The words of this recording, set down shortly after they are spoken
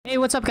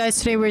what's up guys?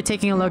 Today we're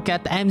taking a look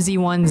at the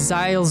MZ1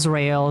 ZY'S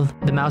RAIL,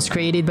 the mouse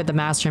created by the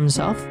master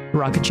himself,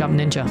 Rocket Jump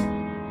Ninja.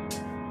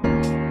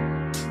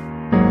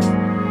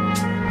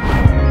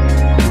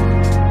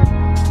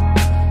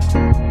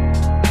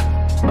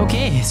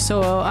 Okay,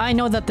 so I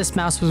know that this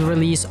mouse was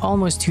released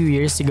almost 2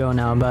 years ago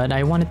now, but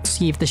I wanted to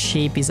see if the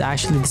shape is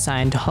actually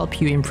designed to help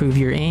you improve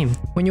your aim.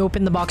 When you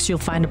open the box, you'll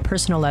find a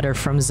personal letter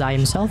from Zai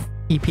himself,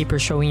 a paper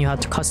showing you how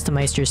to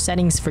customize your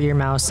settings for your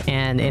mouse,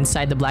 and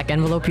inside the black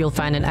envelope you'll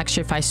find an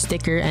XTRFY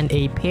sticker and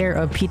a pair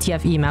of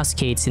PTFE mouse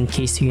cases in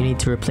case you need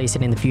to replace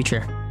it in the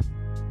future.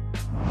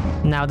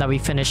 Now that we've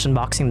finished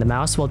unboxing the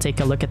mouse, we'll take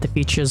a look at the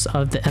features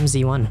of the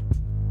MZ1.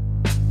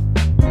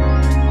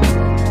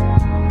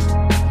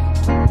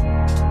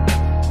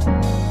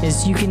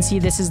 As you can see,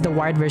 this is the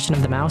wired version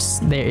of the mouse.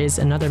 There is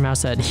another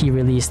mouse that he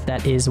released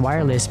that is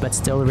wireless but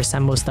still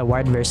resembles the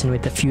wired version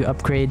with a few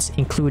upgrades,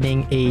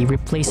 including a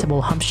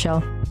replaceable hump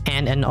shell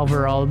and an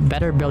overall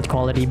better build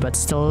quality, but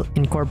still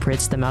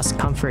incorporates the mouse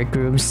comfort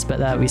grooves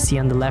that we see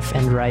on the left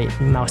and right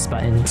mouse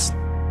buttons.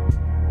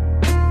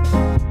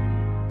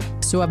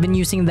 So I've been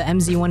using the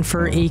MZ1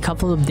 for a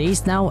couple of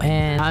days now,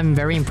 and I'm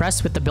very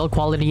impressed with the build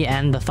quality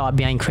and the thought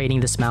behind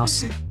creating this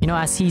mouse. You know,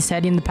 as he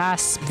said in the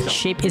past,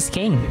 shape is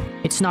king.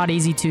 It's not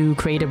easy to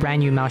create a brand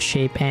new mouse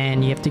shape,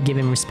 and you have to give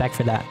him respect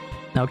for that.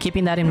 Now,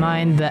 keeping that in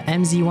mind, the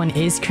MZ1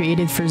 is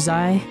created for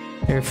Zai,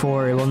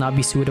 therefore it will not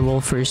be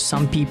suitable for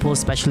some people,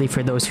 especially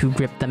for those who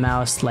grip the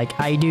mouse like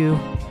I do.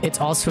 It's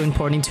also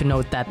important to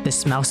note that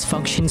this mouse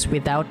functions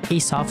without a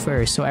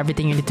software, so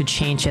everything you need to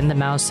change in the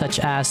mouse, such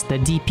as the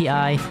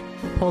DPI,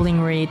 polling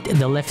rate,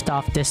 the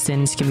lift-off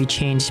distance, can be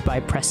changed by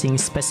pressing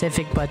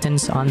specific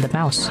buttons on the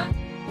mouse.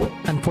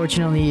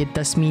 Unfortunately, it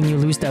does mean you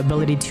lose the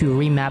ability to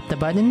remap the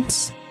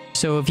buttons.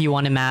 So if you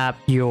want to map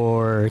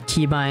your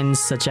keybinds,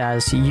 such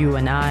as U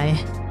and I,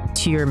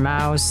 to your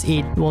mouse,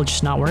 it will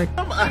just not work.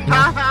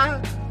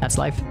 That's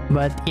life.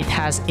 But it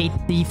has 8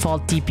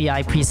 default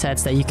DPI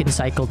presets that you can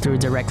cycle through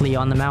directly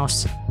on the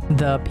mouse.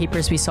 The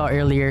papers we saw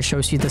earlier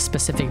shows you the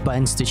specific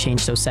buttons to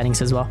change those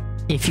settings as well.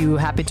 If you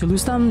happen to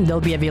lose them,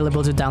 they'll be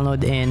available to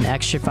download in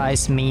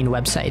XTRFY's main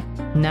website.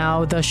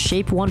 Now, the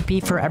shape won't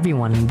be for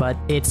everyone, but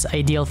it's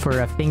ideal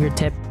for a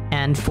fingertip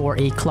and for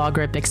a claw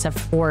grip, except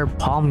for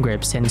palm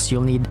grip, since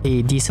you'll need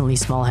a decently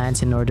small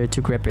hands in order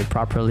to grip it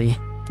properly.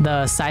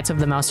 The sides of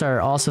the mouse are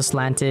also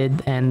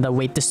slanted, and the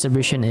weight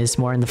distribution is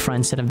more in the front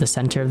instead of the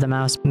center of the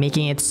mouse,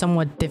 making it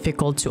somewhat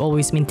difficult to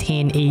always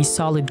maintain a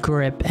solid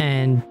grip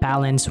and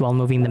balance while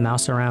moving the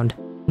mouse around.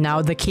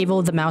 Now, the cable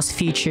of the mouse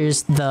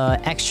features the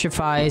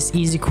XTRFY's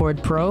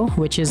EZCORD Pro,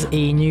 which is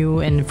a new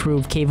and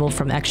improved cable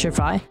from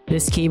XTRFY.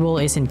 This cable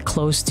isn't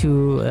close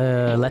to,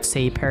 let's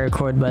say,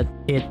 paracord, but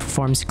it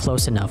performs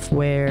close enough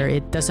where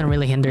it doesn't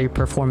really hinder your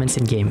performance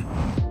in game.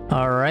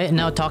 Alright,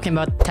 now talking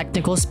about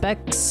technical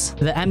specs,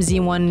 the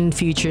MZ1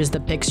 features the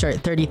Pixar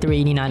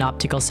 3389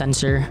 optical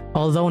sensor.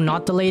 Although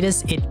not the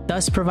latest, it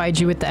does provide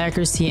you with the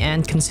accuracy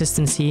and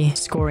consistency,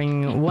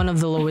 scoring one of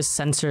the lowest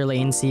sensor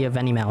latency of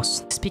any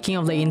mouse. Speaking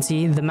of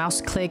latency, the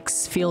mouse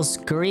clicks feels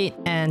great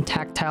and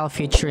tactile,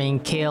 featuring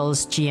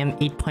Kale's GM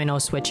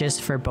 8.0 switches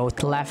for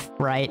both left,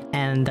 right,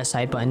 and the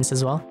side buttons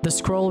as well. The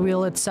scroll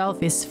wheel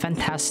itself is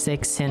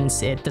fantastic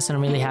since it doesn't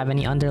really have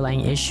any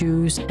underlying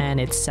issues, and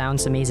it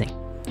sounds amazing.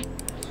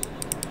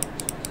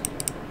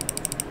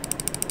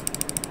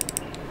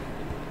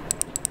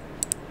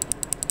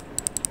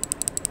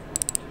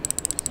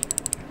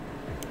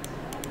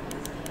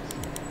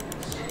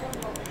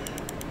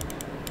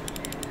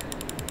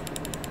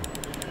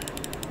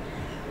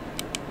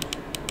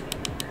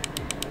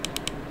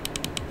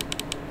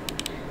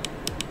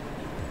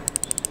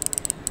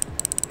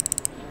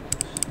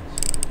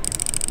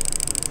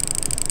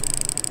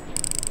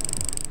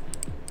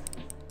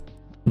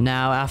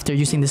 Now, after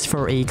using this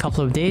for a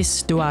couple of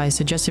days, do I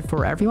suggest it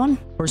for everyone?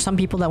 For some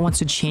people that wants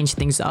to change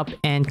things up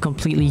and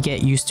completely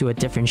get used to a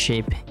different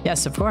shape?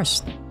 Yes, of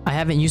course. I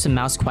haven't used a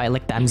mouse quite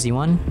like the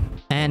MZ1,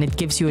 and it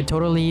gives you a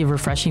totally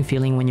refreshing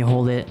feeling when you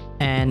hold it,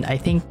 and I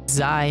think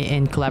Zai,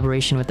 in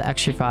collaboration with the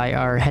XTRFY,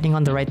 are heading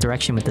on the right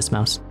direction with this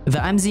mouse. The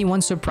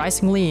MZ1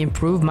 surprisingly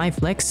improved my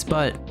flicks,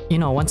 but you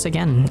know, once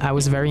again, I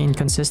was very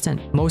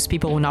inconsistent. Most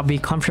people will not be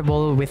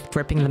comfortable with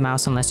gripping the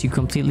mouse unless you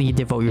completely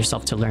devote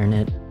yourself to learn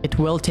it. It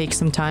will take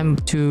some time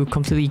to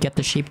completely get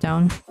the shape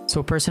down.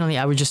 So personally,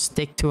 I would just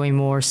stick to a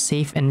more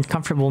safe and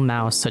comfortable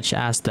mouse, such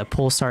as the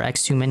Pulsar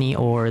X2 Mini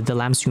or the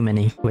Lamsu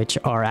Mini, which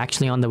are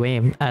actually on the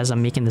way as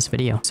I'm making this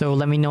video. So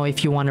let me know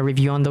if you want a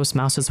review on those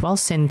mouse as well,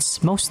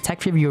 since most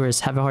tech reviewers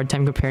have a hard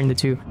time comparing the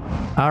two.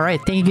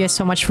 Alright, thank you guys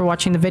so much for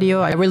watching the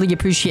video. I really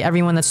appreciate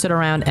everyone that stood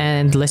around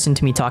and listened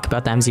to me talk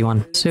about the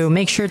MZ1. So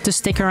make sure to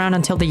stick around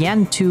until the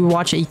end to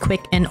watch a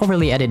quick and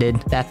overly edited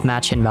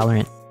deathmatch in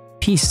Valorant.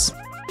 Peace.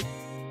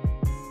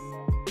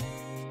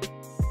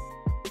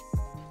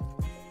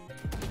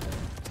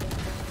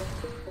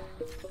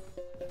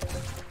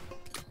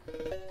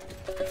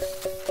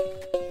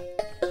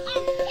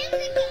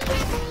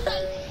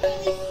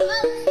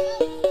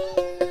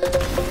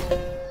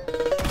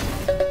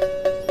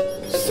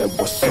 Said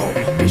what's up,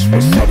 bitch,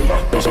 what's up?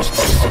 Bitch, I'm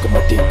stuck, suck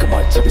my dick,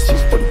 Check the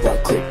seats for the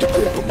right click, the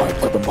grip of my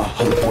grab my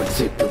hollow points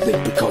hit the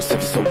lip because if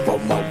it's so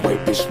on my way,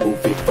 bitch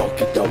move it,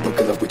 fuck it up.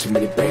 Look up with too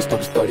many bangs,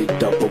 probably studied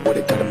up, but what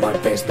I got in my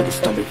advance, nigga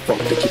stomach fuck.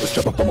 They keep a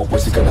strap up on my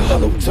waist, I got a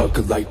hollow tuck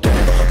like damn.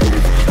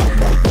 Move out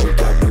my way,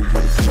 got new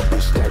money for my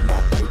bitch, that my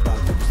way, my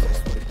lips, that's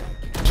what it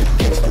got. You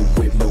can't move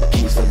with no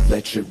keys,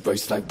 electric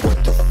race like what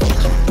the fuck,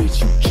 you bitch,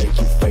 you check,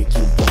 you fake,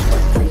 you walk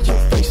like way, your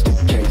face the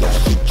chaos,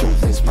 shoot your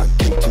lens, my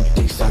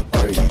K2D, I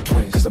pray, you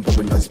twin, cause I'm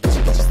blowing nice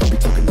bitches, I just don't be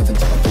talking nothing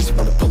to my face, you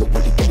wanna pull it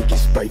when you get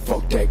sprayed,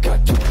 fuck that,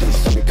 got 2 D's,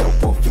 so they got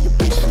one for your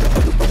bitch, and I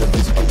put it with a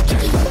physical K,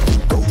 like you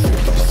go trick,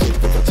 if you sick,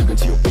 if I talk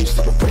to your bitch,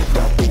 so I break,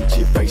 now beat to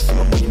your face, and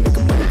my money,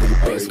 making money with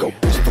your bands, go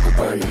bitch, fuck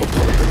away, I'ma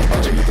pull up in the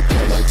budget, you the K,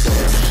 like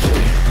damn,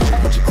 shit,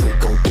 what you click,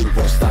 gon' do,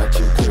 wanna slide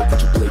you clear, what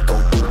you blink,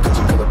 gon' do, cut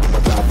your color in my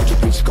life, what your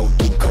bitch gon'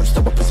 do, come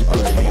stop my pussy,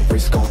 blood, my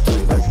wrist gon' do,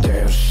 like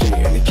damn, shit,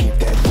 and they keep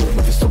that room,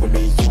 if it's over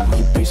me,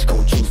 your bitch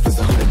gon' choose, for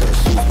 $100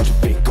 shoes, what you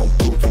big gon'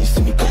 prove, when you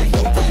see me going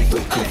low, when you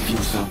look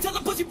confused, huh? Tell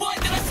the pussy boy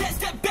that I said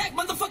step back,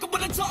 motherfucker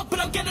when I talk, but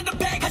I'm getting the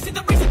bag, I see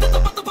the